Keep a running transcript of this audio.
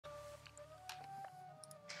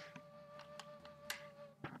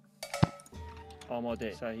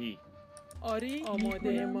آماده. صحیح. آری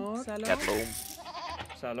آماده. معمار. سلام.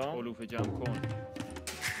 سلام. علوف جمع کن.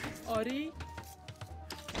 آری.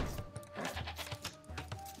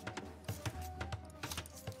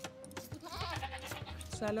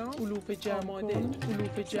 سلام. علوف جمع کن.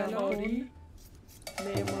 علوف جمع آری.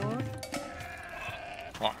 معمار.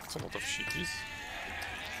 Wow, it's a lot of shitties.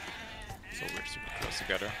 So we're super close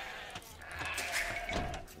together.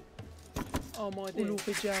 آماده. علوف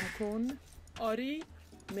جمع کن. آری.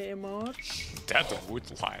 معمار. Dead on wood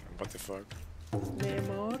line, what the fuck?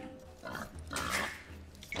 معمار.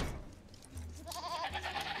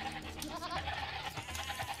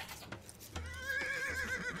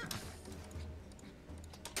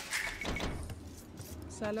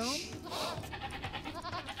 سلام.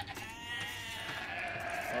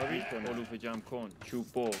 آری کن. علوف جمع کن. چوب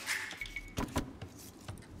بر.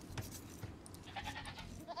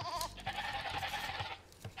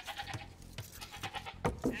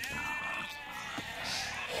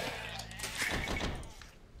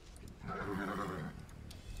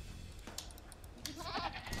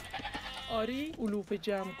 آری علوف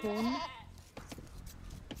جمع کن.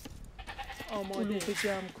 آماده. علوف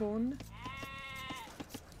جمع کن.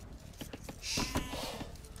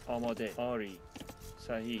 آماده. آری.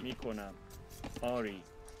 صحیح میکنم. آری.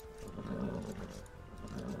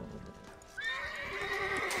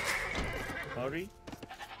 آری.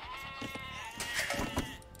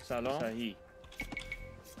 سلام. صحیح.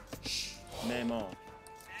 معمار.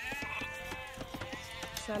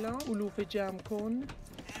 سلام. علوف جمع کن.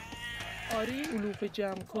 آری علوف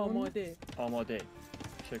جمع کن. آماده. آماده.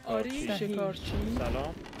 آری شکارچی. شکارچی.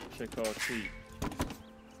 سلام. شکارچی.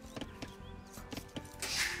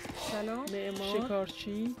 سلام. معمار.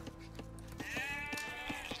 شکارچی.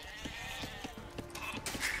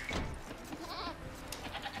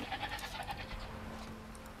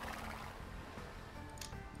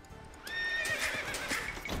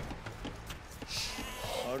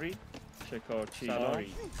 آری. شکارچی. سلام.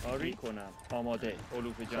 آری کنم. آماده.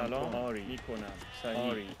 علوف جمع کن. آری میکنم.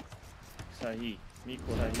 صحیح. آری. صحیح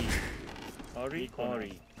میکنم. صحیح. آری کنم.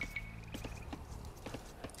 آری.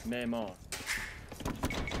 معمار.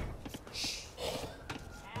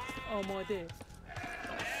 آماده.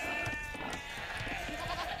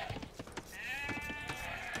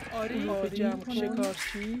 آری علوف جمع کن.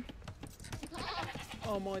 شکارچی.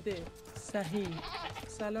 آماده. صحیح.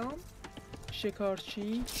 سلام.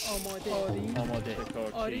 شکارچی. آماده. آری. آماده.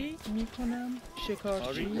 شکارچی. آری میکنم. شکارچی.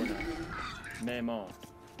 آری کنم. معمار.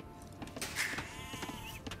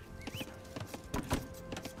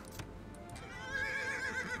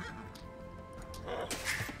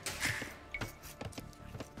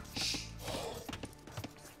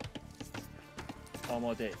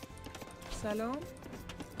 آماده. سلام.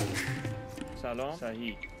 سلام.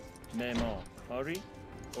 صحیح. معمار. آری.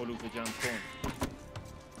 علوف جمع کن.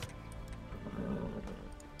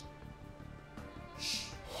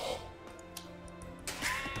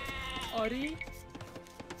 آری.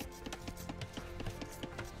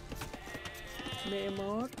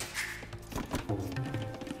 معمار.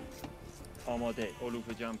 آماده. علوف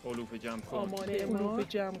جمع کن. آماده. علوف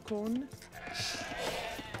جمع کن.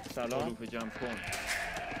 سلام. علوف جمع کن.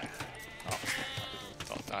 Oh, I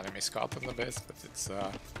thought the enemy scout on the base, but it's a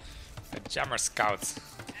jammer scout.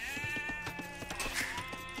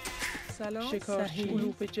 سلام. شکارچی.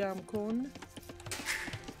 علوف جمع کن.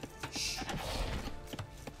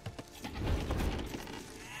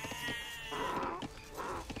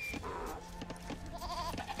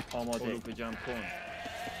 آماده. علوف جمع کن.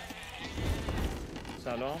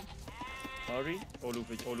 سلام. آری.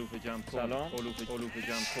 علوف جمع کن. سلام. علوف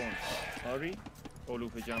جمع کن. آری.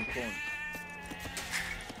 علوف جمع کن.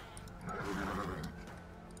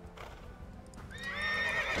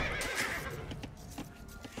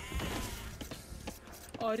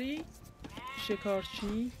 آری.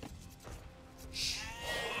 شکارچی.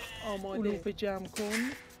 آماده. علوف جمع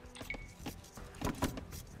کن.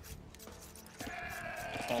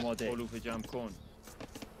 آماده. علوف جمع کن.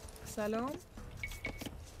 سلام.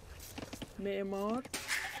 معمار.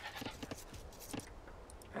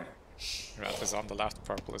 Red is on the left,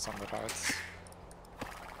 purple is on the right.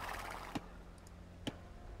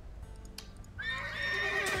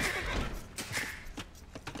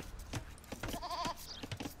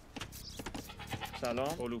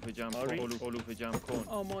 سلام. علوف جمع کن. علوف جمع کن.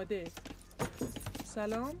 آماده.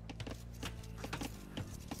 سلام.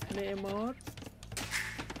 معمار.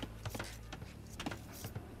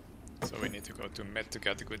 So we need to go to mid to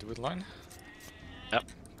get a good wood line. Yep.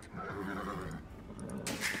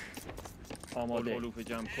 آماده. علوف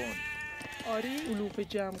جمع کن. آری علوف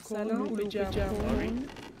جمع کن. سلام. علوف جمع کن.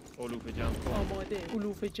 علوف جمع کن. آماده.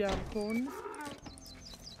 علوف جمع کن.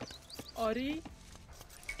 آری.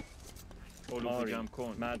 علوف جمع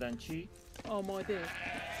کن. معدنچی. آماده.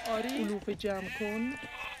 آری. علوف جمع کن.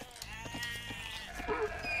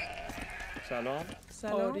 سلام.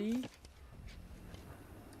 سلام. آری.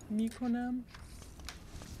 میکنم.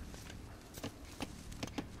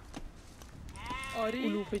 آری.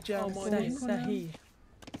 علوف جمع آماده. صحیح.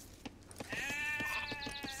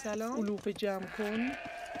 سلام. علوف جمع کن.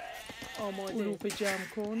 آماده. علوف جمع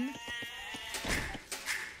کن.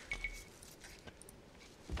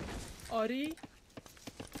 آری.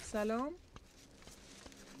 سلام.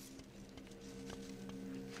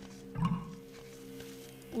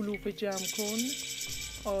 علوف جمع کن.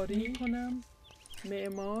 آری کنم.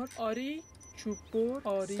 معمار. آری. چوب بر.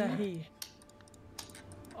 آری. صحیح.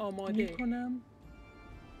 آماده کنم.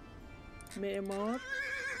 معمار.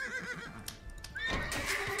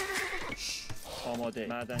 آماده.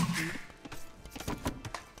 معدنچی.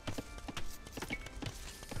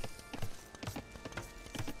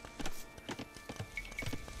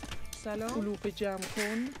 سلام. علوف جمع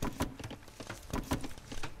کن.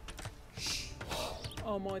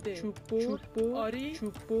 آماده. چوب بر. آری.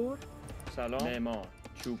 چوب بر. سلام. معمار.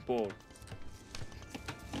 چوب بر.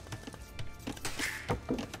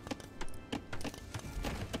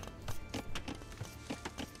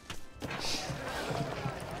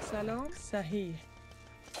 سلام. صحیح.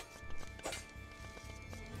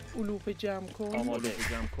 علوف جمع کن. آماده.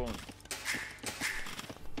 جمع کن.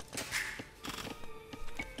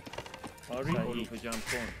 آری. علوف جمع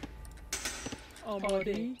کن.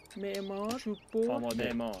 آماده. معمار. چوب بر.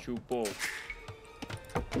 آماده. معمار. چوب بر.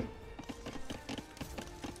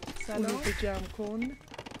 سلام. علوف جمع کن.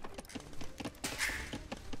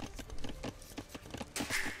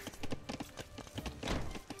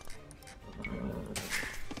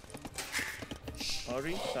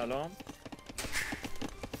 آری. سلام.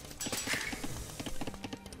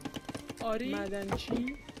 آری.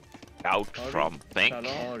 معدنچی. Out from bank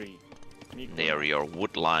سلام. آری. near your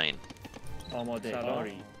wood line. آماده.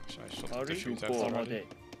 آری. I shot the آری. shoot چوب that بر. already. آماده.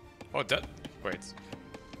 Oh, that. Wait.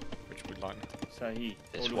 Which wood line? صحیح.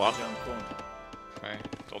 This علوف one. جمع کن. Okay.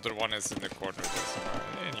 The other one is in the corner there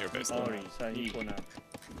somewhere. In your base. آری. صحیح کنم.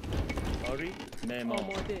 آری. معمار.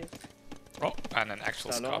 آماده. Oh, and an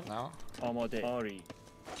actual Salam. scout now. آماده. آری.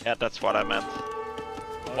 Yeah, that's what I meant.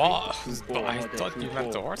 What? چوب But بر. I آماده. thought you چوب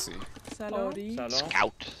meant the بر. horsey. سلام. آری. سلام.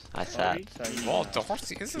 Scout, I آری. said. صحیح. Well, the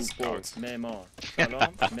horsey is a چوب بر. scout. معمار.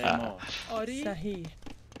 سلام. معمار. آری. صحیح.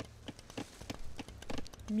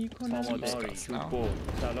 میکنم. آماده. آری. Scouts چوب now. بر.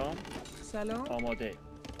 سلام. سلام. آماده.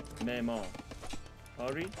 معمار.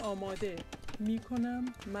 آری. آماده.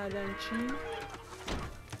 میکنم. معدنچی.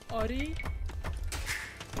 آری.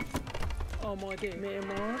 آماده.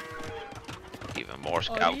 معمار. Even more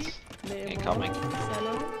آری. scouts معمار. incoming.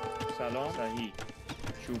 سلام. سلام. صحیح.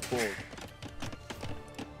 چوب بر.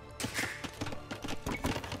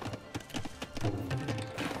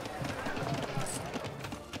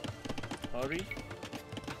 آری.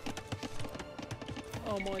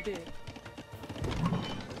 آماده.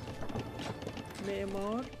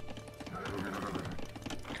 معمار.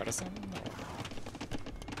 Carson?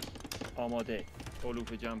 آماده.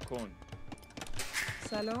 علوف جمع کن.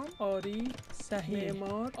 سلام. آری. صحیح.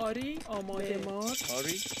 معمار. آری. آماده. معمار.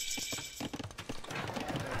 آری.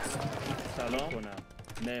 سلام کنم.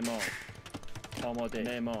 معمار. آماده.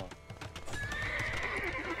 معمار.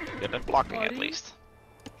 Good at blocking at Ori. least.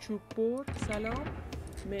 چوب بر. سلام.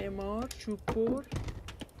 معمار. چوب بر.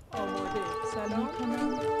 آماده. سلام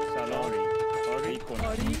کنم. سلام. آری. آری کنم.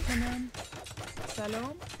 آری کنم.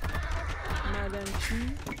 سلام.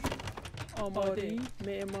 معدنچی. آماده.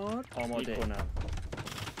 معمار. آماده کنم.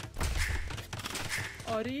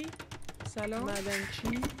 آری. سلام.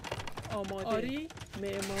 معدنچی. آماده. آری.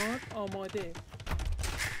 معمار. آماده.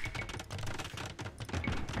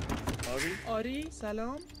 آری. آری.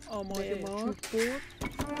 سلام. آماده. معمار. چوب بر.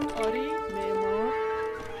 آری. معمار.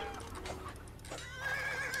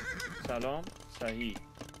 سلام. صحیح.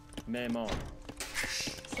 معمار.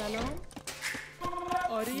 سلام.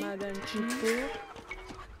 آری. معدنچی. بر.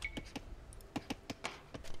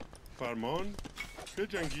 فرمان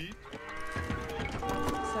بجنگید.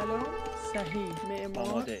 سلام. صحیح. معمار.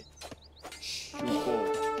 آماده. چوب بر.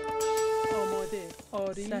 آماده.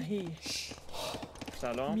 آری. صحیح.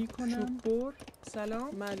 سلام. میکنم. چوب بر.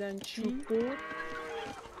 سلام. معدنچی. چوب بر.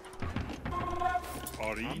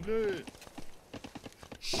 حمله.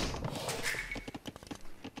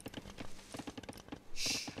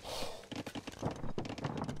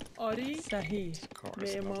 آری. صحیح. Car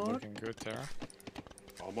is not معمار. looking good there.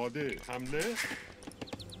 آماده. حمله.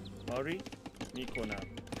 آری. میکنم.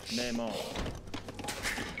 معمار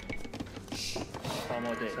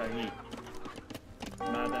آماده صحیح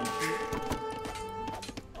معدنچی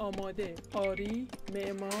آماده آری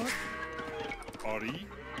معمار آری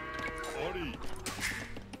آری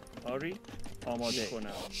آری آماده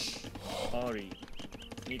کنم آری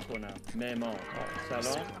میکنم معمار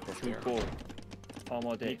سلام چوب برد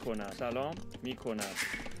آماده میکنم سلام میکنم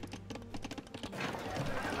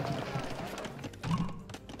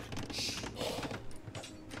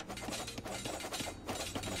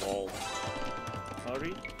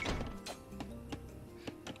آری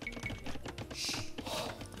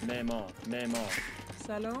معمار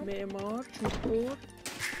سلام معمار چوب برد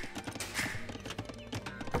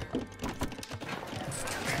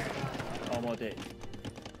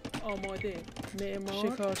آماده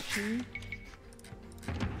معمار شکارچی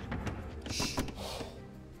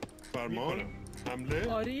فرمان حمله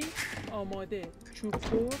آری آماده چوب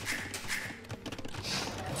برد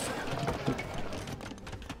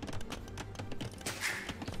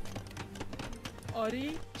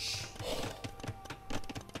آری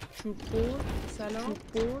چوب برد سلام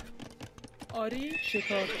چوب برد آری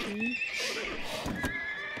شکارچی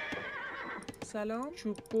سلام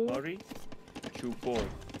چوب برد آری چوب برد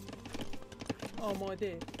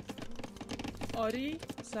آماده آری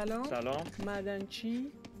سلام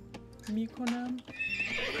معدنچی میکنم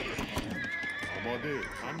آماده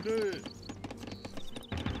حمله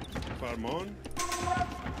فرمان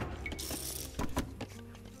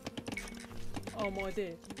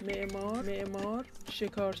آماده معمار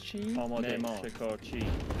شکارچی آماده شکارچی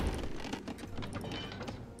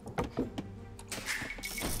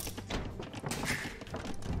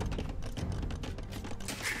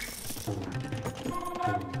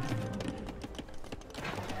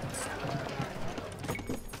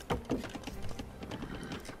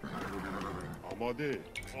آماده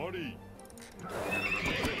آری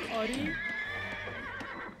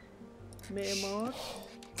معمار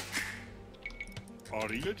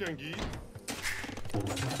آری جنگی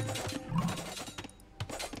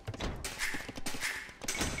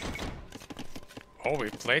Oh, we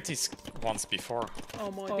played these once before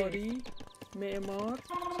آماده آری معمار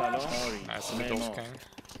سلام آری as Rudolfking.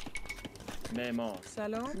 معمار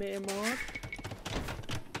سلام معمار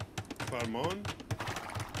فرمان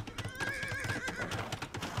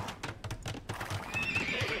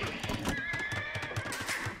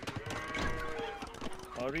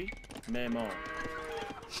آری معمار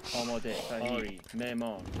آماده آری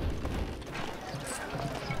معمار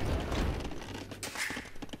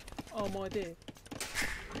آماده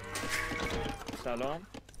سلام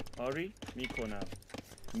آری میکنم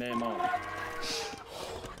معمار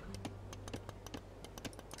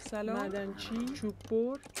سلام معدنچی چوب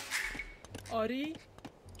برد آری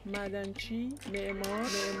معدنچی معمار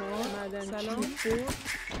معدنچی سلام چوب برد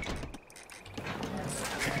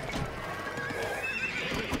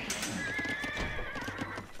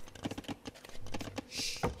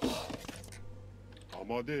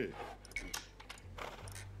آماده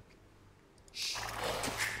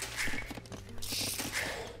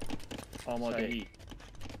آماده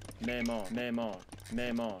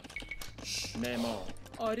معمار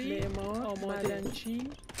آری معمار آماده معدنچی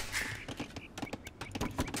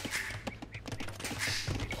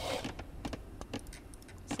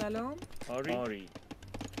سلام آری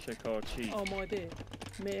شکارچی آماده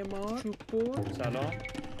معمار چوب برد سلام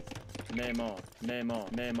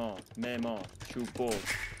معمار چوب برد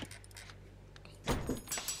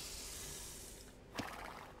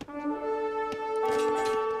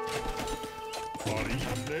آری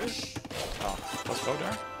حمله Oh, let's go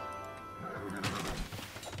there.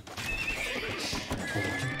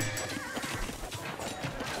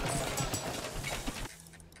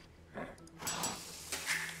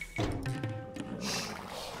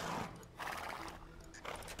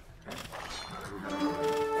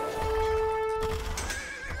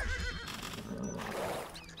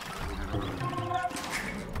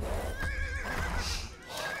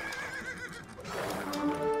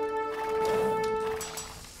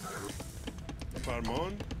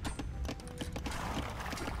 فرمان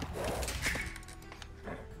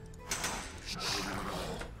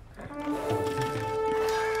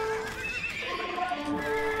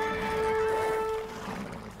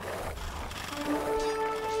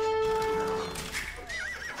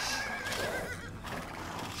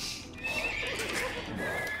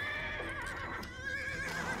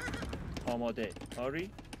آماده آری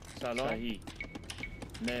سلام صحیح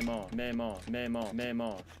معمار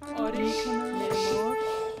آری معمار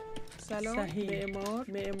سلام صحیح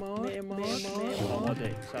معمار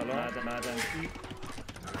آماده سلام معدنچی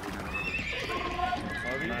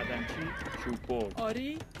آری معدنچی معدنچی چوب برد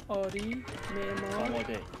آری آری معمار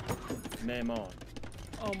آماده معمار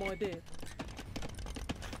آماده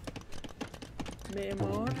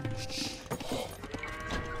معمار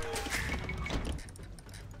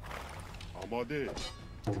آماده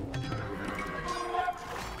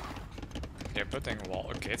They're putting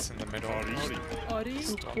wall gates in the middle. آری آری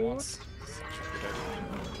Stone چوب walls.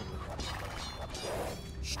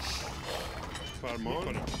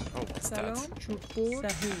 فرمان Oh, what's سلام that? چوب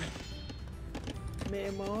برد صحیح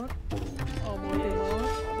معمار آماده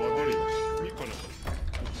آماده میکنم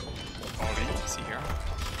آری TC here.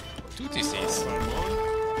 2 TCs. فرمان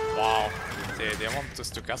Wow. They want us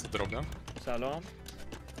to castle drop them. سلام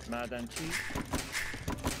معدنچی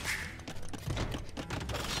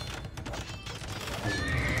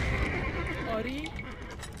آری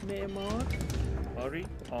معمار آری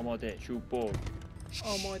آماده چوب برد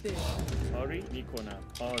آماده آری میکنم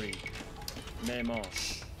آری معمار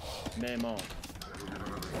معمار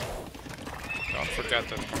Don't forget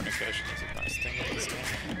that communication is a nice thing in this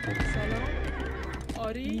game. سلام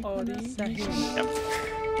آری آری صحیح Yep.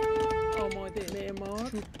 آماده معمار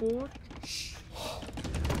چوب برد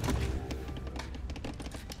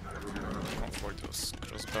Going for those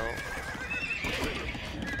crossbow.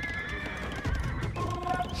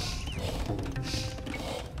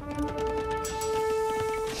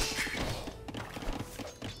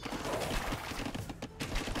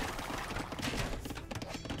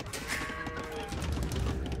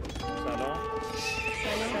 سلام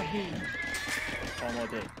صحیح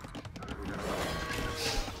آماده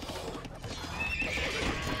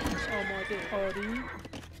آماده آری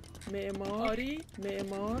معمار آری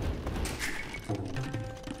معمار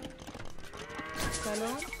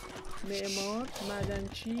سلام معمار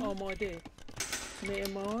معدنچی آماده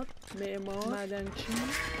معمار معمار معدنچی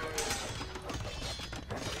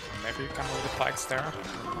Maybe you can move the pikes there.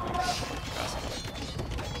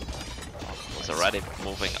 Was already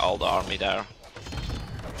moving all the army there.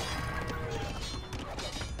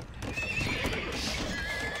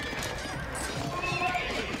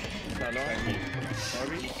 سلام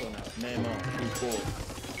آری کنم معمار چوب برد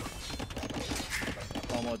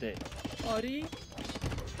آماده آری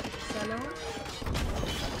سلام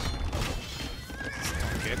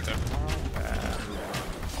Don't get them.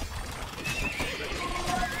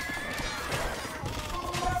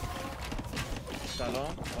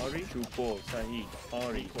 سلام آری چوب برد صحیح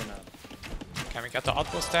آری کنم Can we get the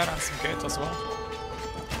outpost there and some gate as well?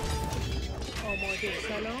 آماده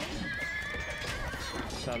سلام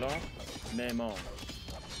سلام معمار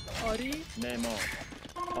آری معمار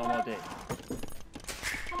آماده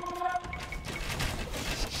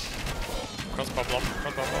Crossbow block,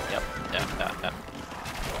 crossbow block. Yep, yep.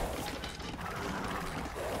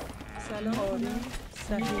 سلام آری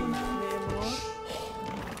صحیح معمار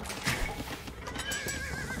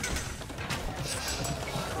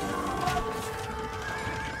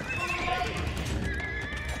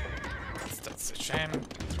That's a shame.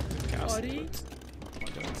 Castle, آری but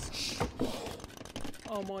what else?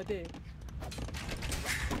 آماده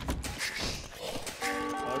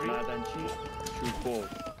آری معدنچی چوب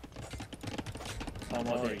برد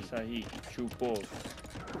آماده صحیح چوب برد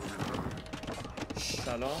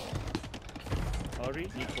سلام آری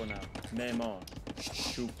میکنم معمار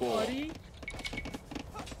چوب برد آری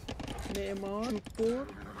معمار چوب برد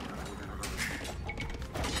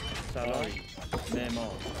سلام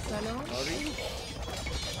معمار سلام آری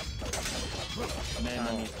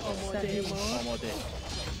معمار آماده آماده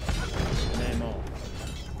معمار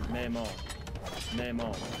معمار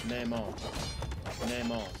معمار معمار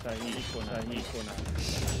معمار صحیح کنم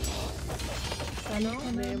سلام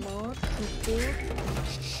معمار چوب برد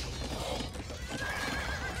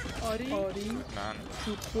آری آری Man,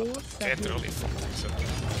 چوب برد get صحیح really fucking set.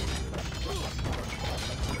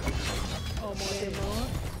 آماده مار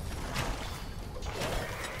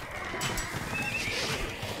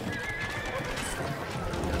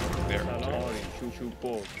There. سلام آری چوب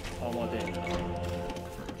برد آماده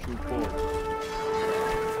چوب برد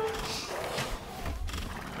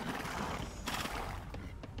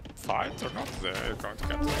Fight or not? They're going to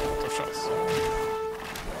get a lot of shots.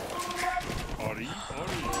 آری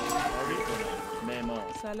آری کنم معمار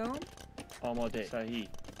سلام آماده صحیح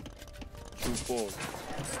چوب برد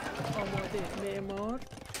آماده معمار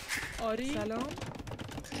آری سلام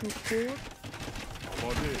چوب برد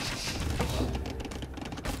آماده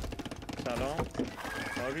سلام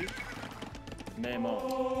آری معمار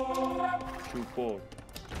چوب برد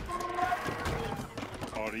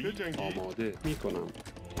آری بجنگی آماده میکنم.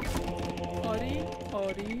 آری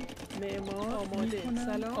آری معمار آماده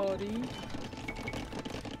سلام آری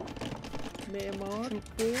معمار چوب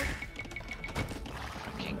برد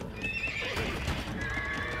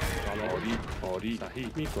آری آری صحیح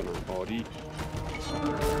میکنم آری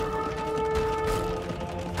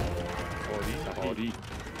آری آری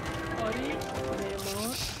آری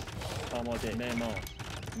معمار آماده معمار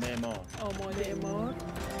معمار آماده معمار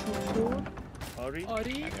چوبور آری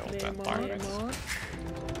آری And the old معمار vampires. معمار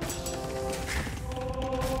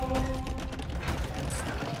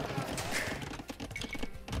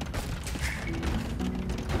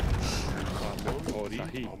فرمان آری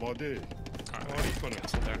صحیح آماده Alright,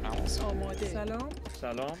 so they're now also. آماده سلام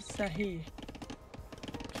سلام صحیح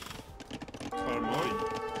فرمایی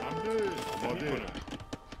حمله آماده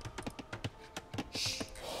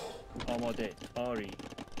آماده آری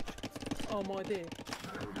آماده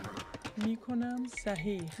میکنم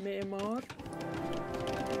صحیح معمار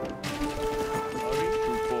آری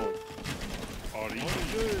چوبور آری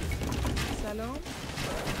سلام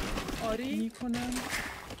آری میکنم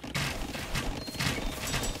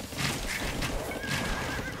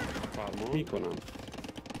فرمان میکنم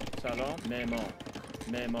سلام معمار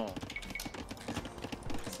معمار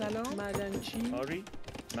سلام معدنچی آری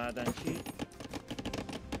معدنچی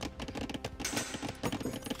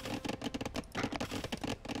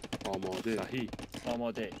آماده صحیح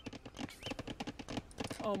آماده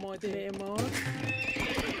آماده معمار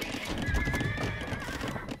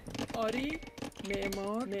آری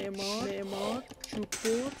معمار معمار معمار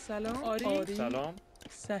چوبور سلام آری سلام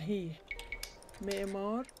صحیح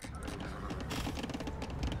معمار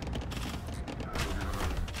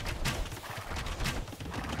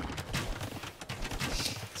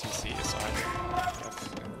TC is on.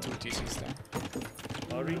 Have 2 TCs there.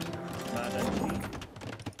 آری معدنچی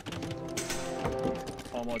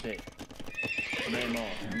آماده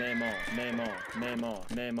معمار معمار معمار معمار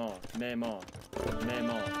معمار معمار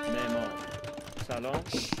معمار معمار سلام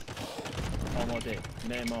آماده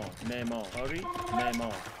معمار معمار آری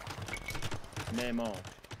معمار معمار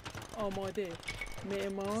آماده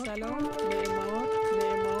معمار سلام معمار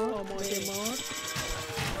معمار آماده معمار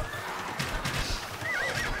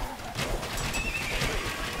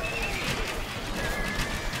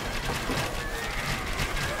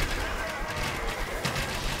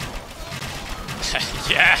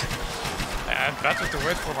Yeah! And better to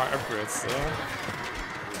wait for my upgrades.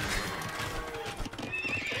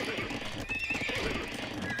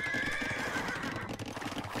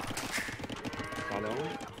 سلام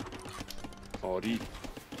آری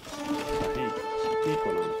صحیح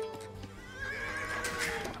میکنم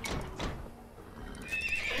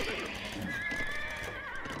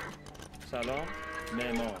سلام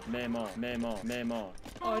معمار معمار معمار معمار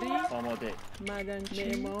آری آماده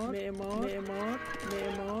معدنچی معمار معمار معمار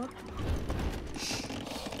معمار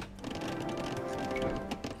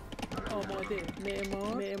آماده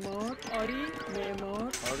معمار معمار آری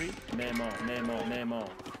معمار آری معمار معمار معمار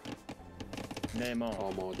معمار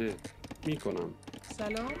آماده میکنم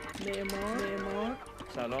سلام معمار معمار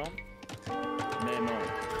سلام معمار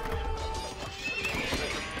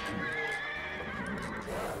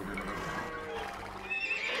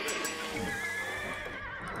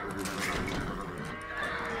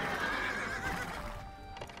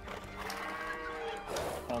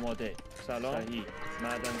آماده سلام صحیح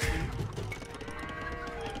معدنچی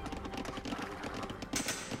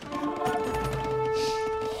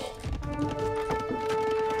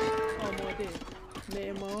آماده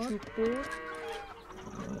معمار چوبور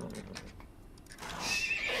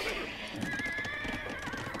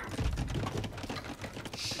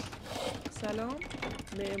سلام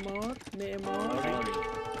معمار معمار آری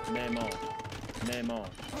معمار معمار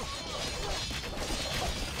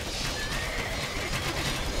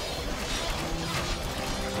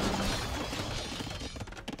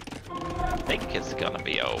I think it's gonna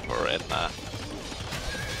be over in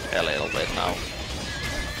a little bit now.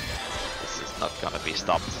 This is not gonna be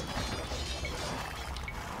stopped.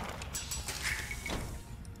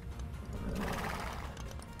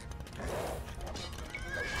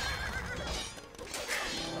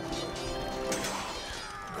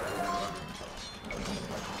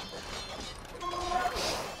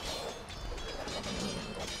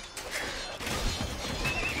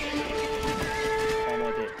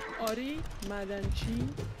 آماده آری معدنچی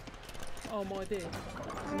آماده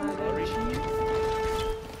معدنچی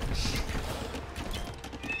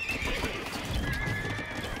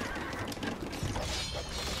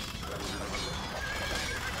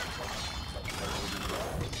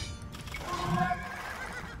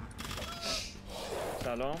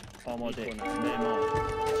سلام آماده معمار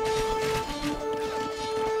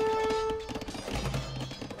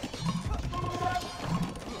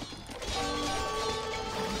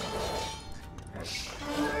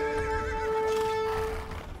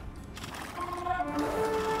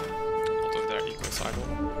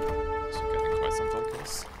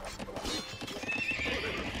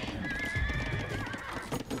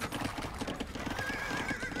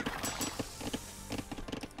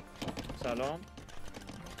سلام.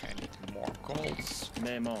 Okay, I need more golds.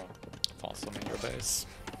 معمار. Fall some in your base.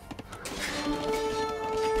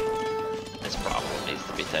 This problem needs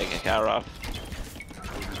to be taken care of.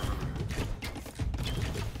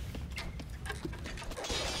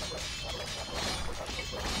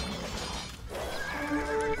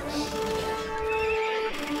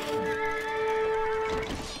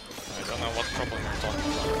 I don't know what problem you're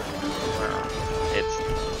talking about.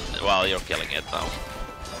 It's... well, you're killing it now.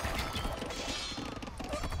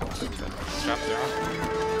 Trap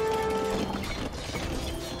there.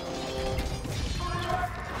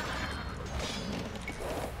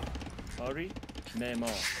 آری.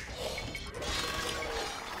 معمار.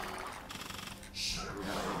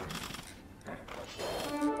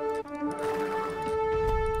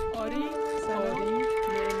 آری سلام.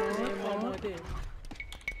 معمار آماده.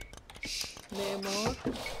 معمار.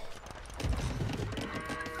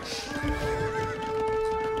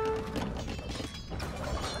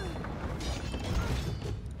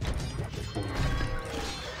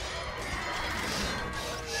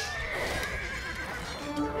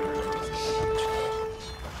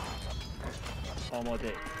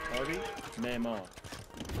 آماده. آری. معمار.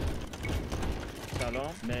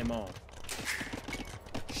 سلام. معمار.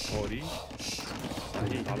 آری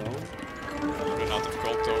سلام Run out of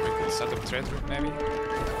gold though, we can set up trade route maybe.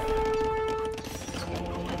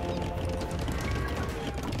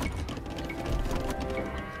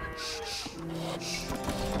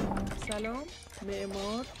 سلام.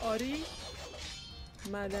 معمار. آری.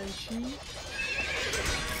 معدنچی.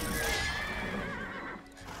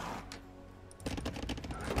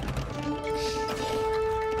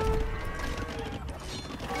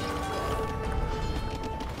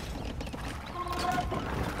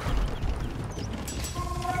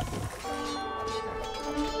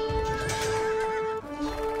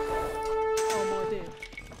 آماده.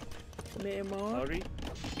 معمار. آری.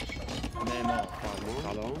 معمار.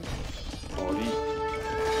 سلام آری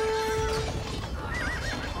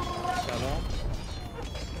سلام.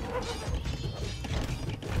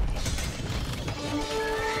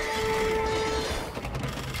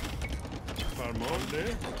 فرمان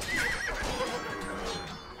نه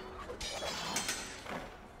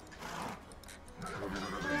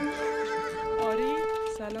آری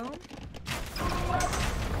سلام.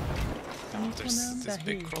 There's this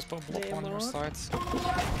big Sahi. crossbow block on your Lemor. side.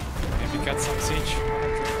 Maybe get some siege.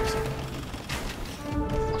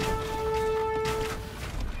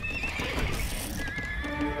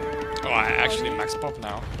 Oh, I actually max pop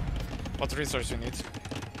now. What resource you need?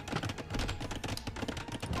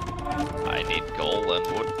 I need gold and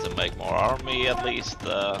wood to make more army at least.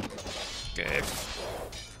 Okay.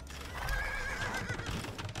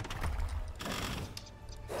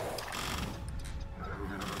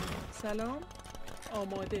 سلام.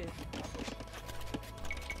 آماده.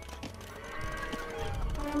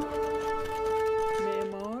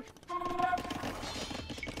 معمار.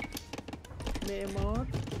 معمار.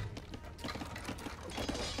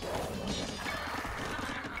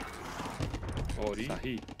 آری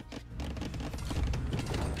صحیح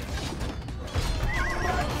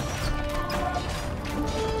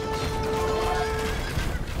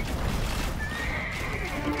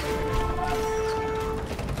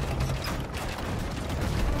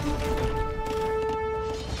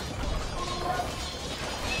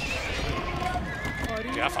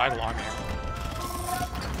آری. You have idle army.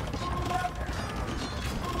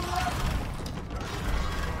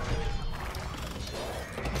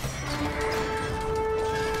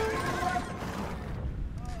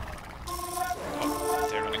 Oh,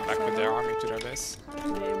 they're running back with their army to their base.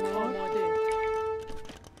 معمار. آماده.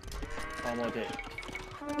 آماده.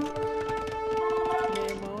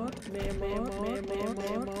 معمار. معمار.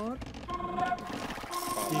 معمار.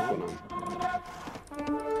 میکنم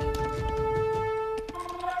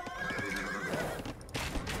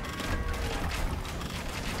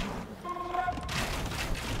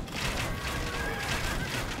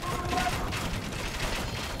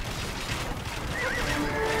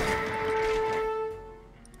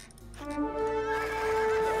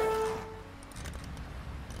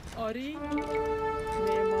آری.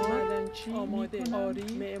 معمار. معدنچی. آماده. آری.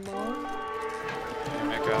 معمار.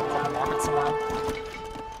 Make a proper market somewhere.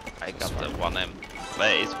 I got the 1M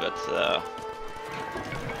base, but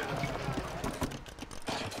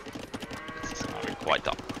it's quite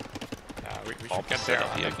up. We should get Opposite there.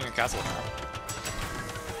 of I'm you. making a castle now.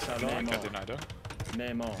 سلام. I can deny though.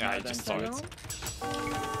 معمار. Yeah, I just saw سلام. it.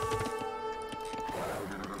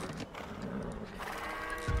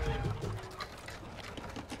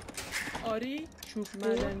 آری. چوب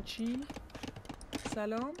معدنچی.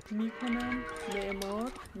 سلام میکنم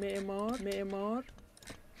معمار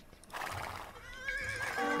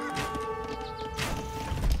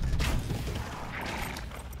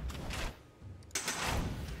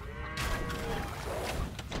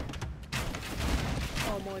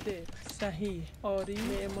آماده صحیح آری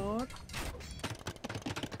معمار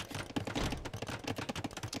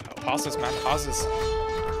Houses, man, houses.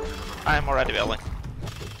 I'm already building.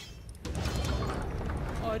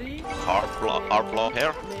 آری Our block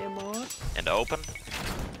here معمار in the open.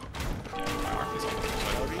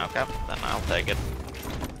 Okay, then I'll take it.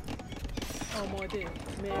 آماده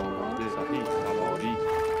معمار صحیح آری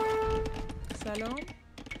سلام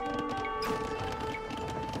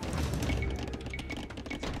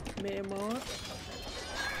معمار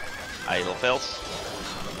Idle fills.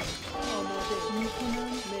 آماده میکنم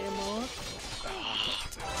معمار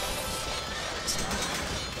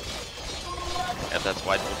Yeah, that's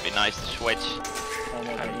why it would be nice to switch.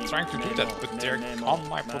 I'm trying to do that, but they're on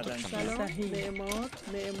my production. سلام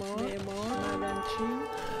معمار معدنچی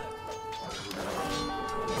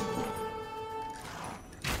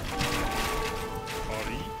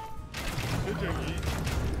آری بجنگی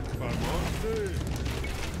فرمان ده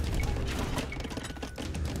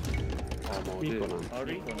آماده میکنم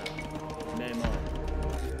آری کنم معمار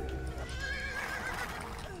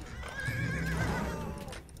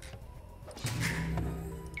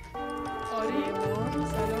آری معمار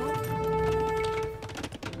سلام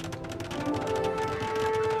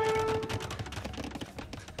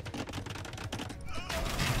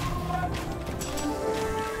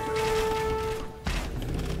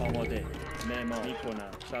آماده معمار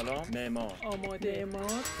میکنم سلام معمار آماده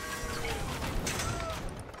معمار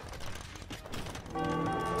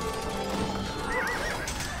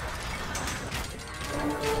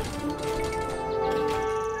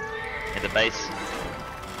In the base.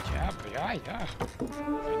 Yeah. I know.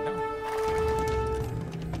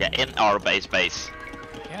 Yeah, in our base.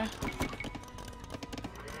 Yeah.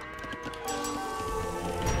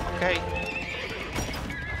 Okay.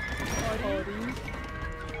 آری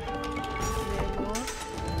معمار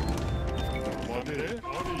آماده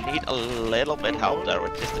آری Need a little bit help there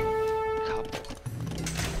with just a couple.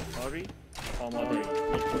 آری آماده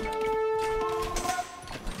میکنم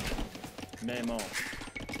معمار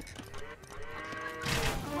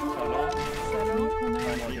سلام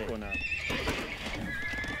آماده کنم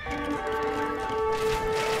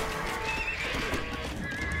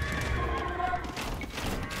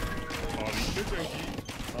آری بجنگی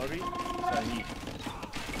آری صحیح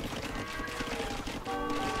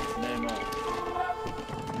معمار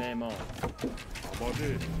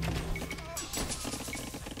آماده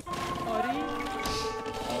آری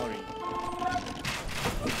آری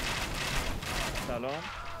سلام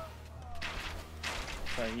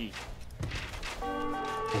صحیح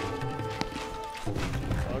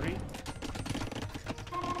آری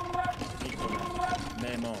میکنم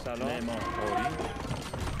معمار سلام معمار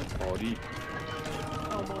آری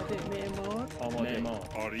آماده معمار آماده معمار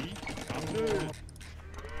آری حمله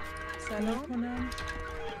سلام کنم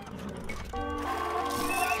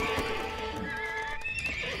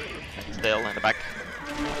Still in the back.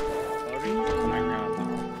 آری Oh my god.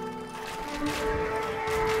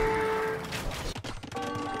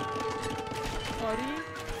 آری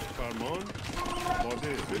فرمان آماده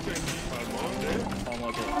بجنگی فرمان ده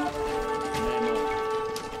آماده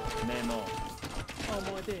معمار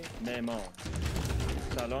آماده معمار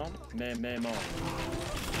سلام معمار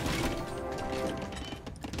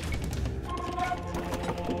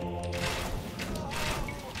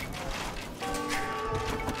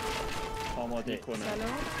آماده کنم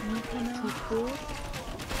سلام میکنم چوب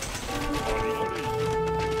آری آری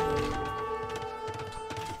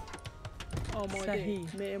آماده صحیح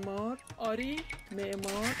معمار آری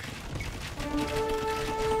معمار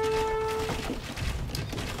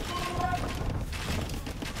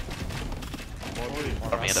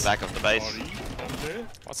آماده Army in the back of the base. آری حمله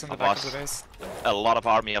What's in the Of back us. of the base? A lot of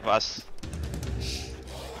army of us.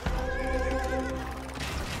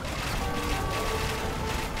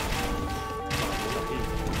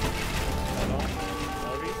 سلام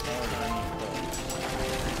آری آدمی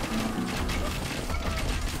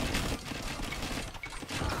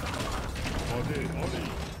آماده آری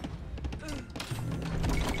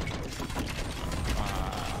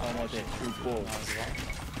آماده چوب برد As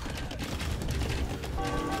well.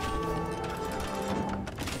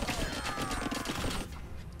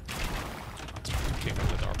 Keep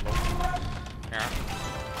it with our block. Yeah.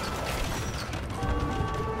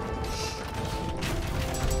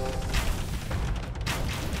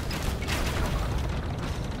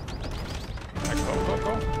 Go.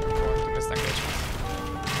 Go into this engagement.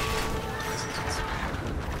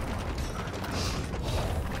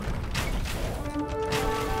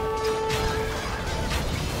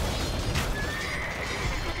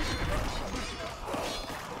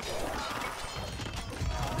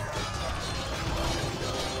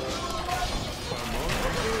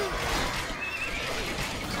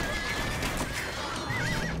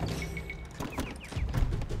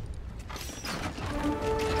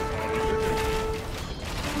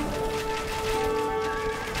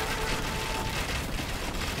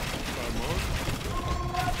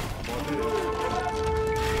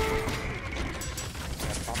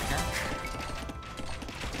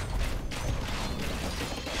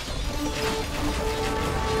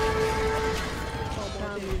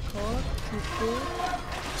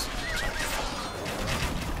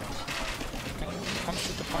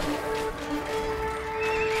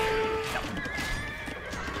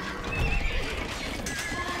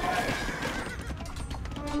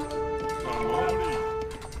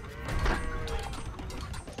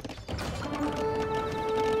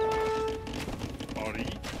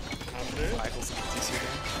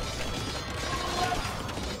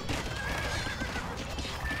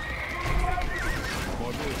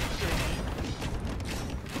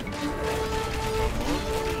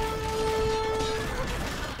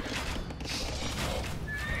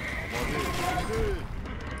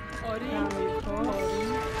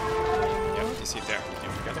 TDC there. Did you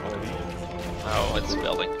forget about it? Oh, it's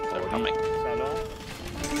building. They're coming. Salon.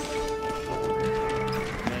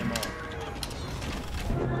 Memo.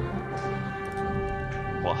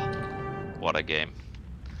 Wow. What a game.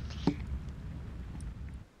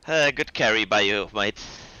 Good carry by you, mate.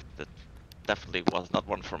 That definitely was not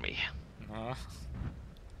one for me. No.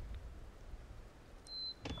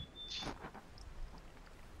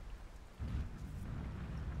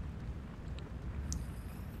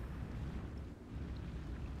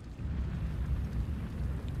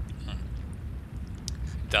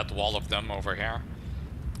 That wall of them over here.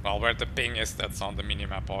 Well, where the ping is, that's on the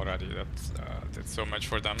minimap already. That's did so much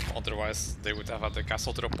for them. Otherwise, they would have had the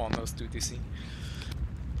castle drop on those 2 DC.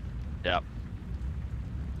 Yeah.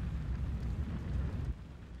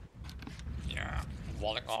 Yeah,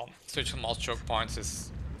 walling on such small choke points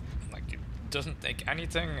is like it doesn't take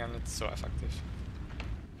anything and it's so effective.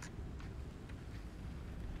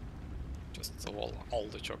 Just to wall all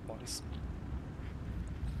the choke points.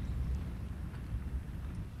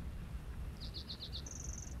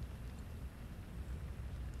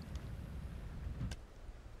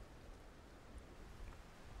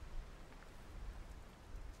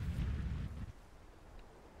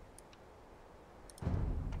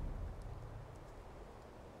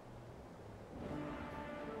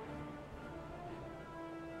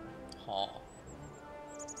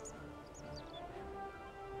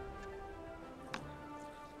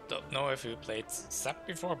 Don't know if we played szeb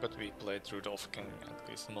before, but we played Rudolfking at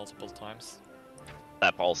least multiple times.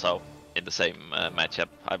 Tap also in the same matchup,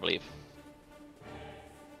 I believe.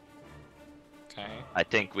 Okay. I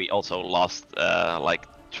think we also lost like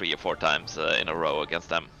 3 or 4 times in a row against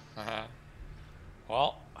them.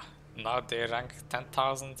 Well, now they rank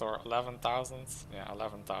 10,000 or 11,000. Yeah,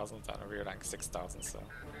 11,000, and we rank 6,000. So.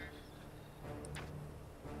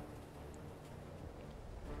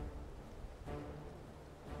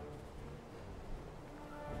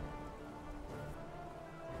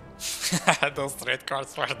 Those trade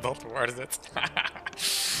cards were not worth it.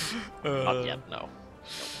 Not yet, no.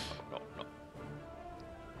 No.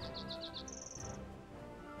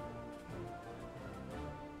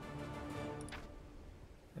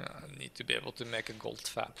 I need to be able to make a gold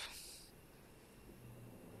fab.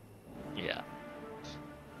 Yeah.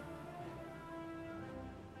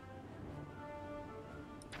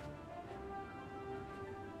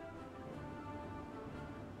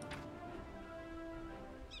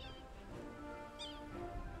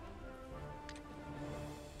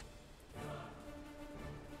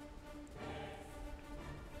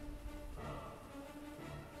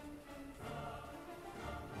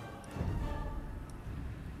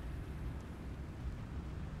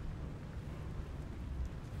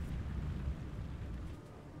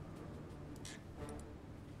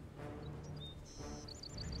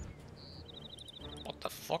 What the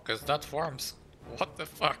fuck is that, Worms? What the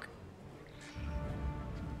fuck?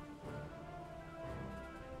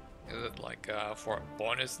 Is it like for a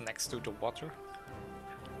bonus next to the water?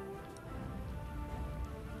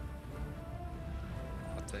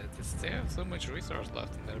 But they have so much resource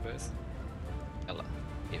left in their base. Well,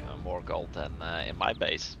 even more gold than in my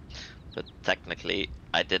base. But technically,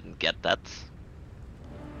 I didn't get that.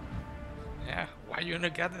 Yeah, why you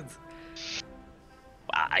not get it?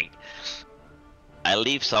 I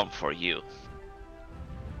leave some for you.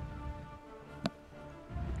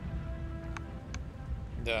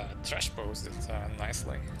 The trash posted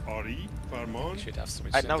nicely. Ari, Farman. Should have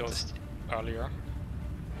switched I in those noticed. earlier.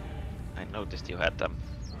 I noticed you had them.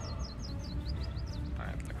 I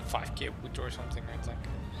had like 5k wood or something, I think.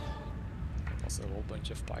 Also a whole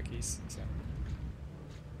bunch of pikeys. So.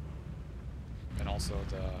 And also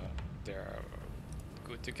they're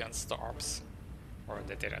good against the ARPs. Or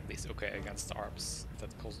that they're at least okay against the ARPs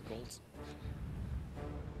that cost gold.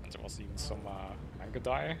 And there was even some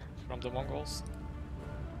Mangonel from the Mongols.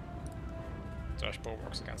 Trashbow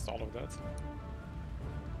works against all of that.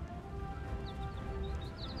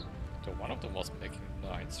 So one of them was making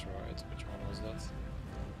knights, right? Which one was that?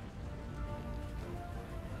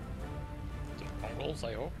 The Mongols,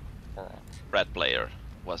 I hope? Or... Red player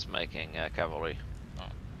was making cavalry. Oh.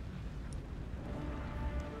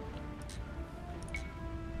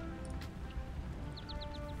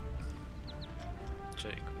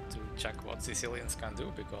 To check what Sicilians can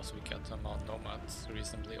do, because we get them on nomads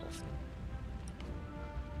reasonably often.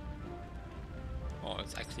 Oh,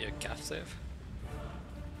 it's actually a calf save.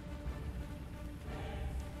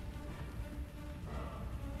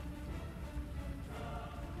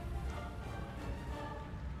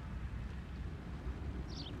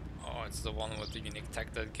 Oh, it's the one with the unique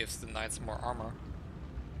tech that gives the knights more armor.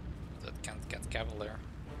 That can't get cavalier.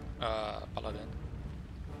 Paladin.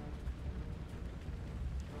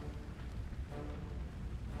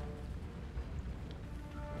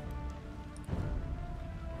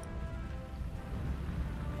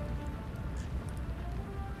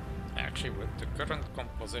 Actually, with the current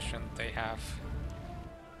composition they have...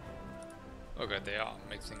 Okay, they are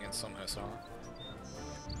mixing in some Hussar.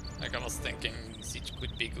 Like I was thinking Siege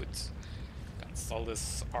could be good against all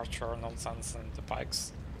this archer nonsense and the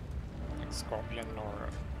pikes. Like Scorpion or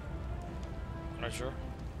Onager.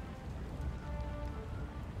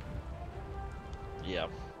 Yeah.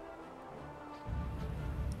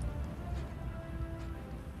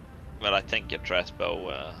 But I think your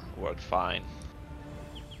Tressbow worked fine.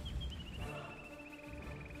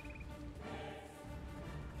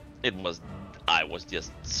 I was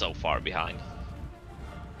just so far behind.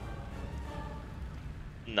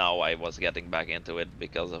 Now I was getting back into it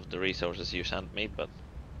because of the resources you sent me, but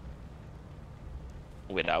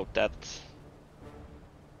without that,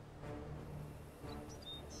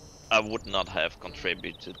 I would not have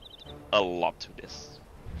contributed a lot to this.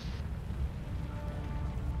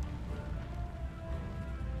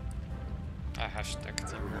 A hashtag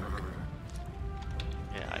teamwork.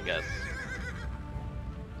 Yeah, I guess.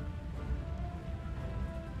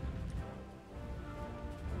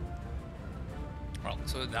 Well,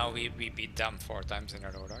 so now we beat them 4 times in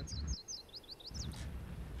a row, right?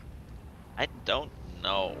 I don't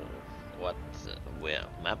know what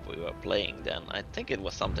map we were playing then. I think it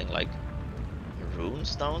was something like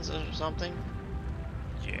Runestones or something.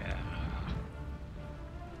 Yeah.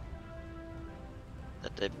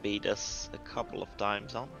 That they beat us a couple of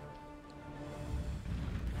times on.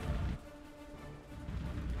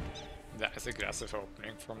 That is aggressive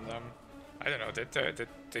opening from them. I don't know, did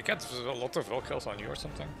they get a lot of will kills on you or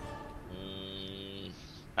something?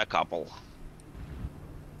 A couple.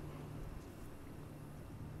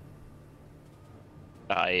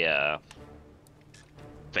 I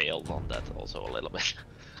failed on that also a little bit.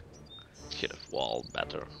 Should have walled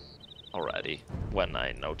better already when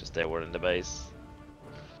I noticed they were in the base.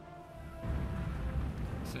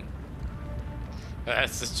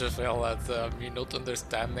 It's just feel that me not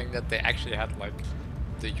understanding that they actually had like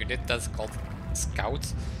the unit that's called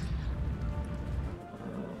Scout.